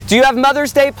Do you have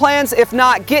Mother's Day plans? If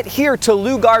not, get here to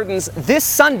Lou Gardens this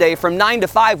Sunday from 9 to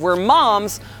 5 where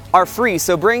moms are free,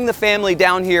 so bring the family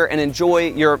down here and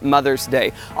enjoy your Mother's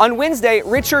Day. On Wednesday,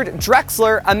 Richard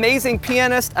Drexler, amazing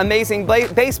pianist, amazing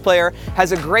bass player,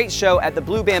 has a great show at the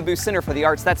Blue Bamboo Center for the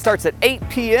Arts. That starts at 8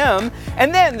 p.m.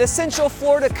 And then the Central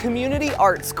Florida Community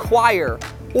Arts Choir,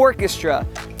 orchestra,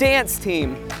 dance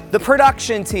team, the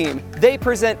production team, they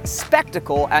present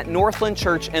Spectacle at Northland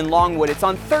Church in Longwood. It's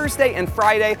on Thursday and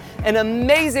Friday, an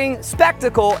amazing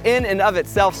spectacle in and of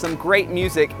itself, some great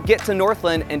music. Get to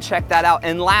Northland and check that out.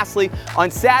 And lastly, on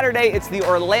Saturday, it's the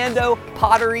Orlando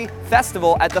Pottery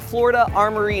Festival at the Florida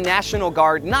Armory National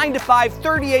Guard. 9 to 5,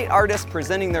 38 artists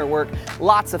presenting their work.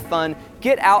 Lots of fun.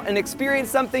 Get out and experience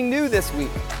something new this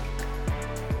week.